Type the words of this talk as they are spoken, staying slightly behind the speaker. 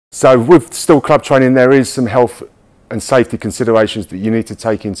So with steel club training, there is some health and safety considerations that you need to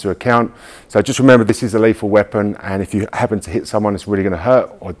take into account. So just remember, this is a lethal weapon, and if you happen to hit someone, it's really going to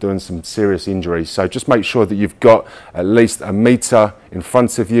hurt or doing some serious injuries. So just make sure that you've got at least a metre in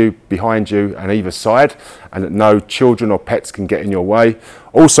front of you, behind you and either side, and that no children or pets can get in your way.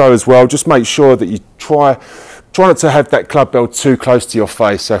 Also as well, just make sure that you try not to have that club bell too close to your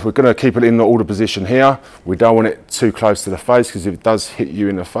face. So if we're going to keep it in the order position here, we don't want it too close to the face, because if it does hit you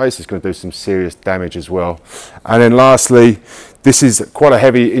in the face, it's going to do some serious damage as well. And then lastly, this is quite a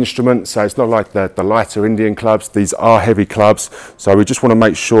heavy instrument, so it's not like the lighter Indian clubs. These are heavy clubs, so we just want to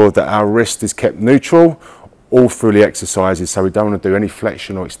make sure that our wrist is kept neutral all through the exercises, so we don't want to do any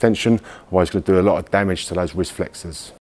flexion or extension, otherwise it's going to do a lot of damage to those wrist flexors.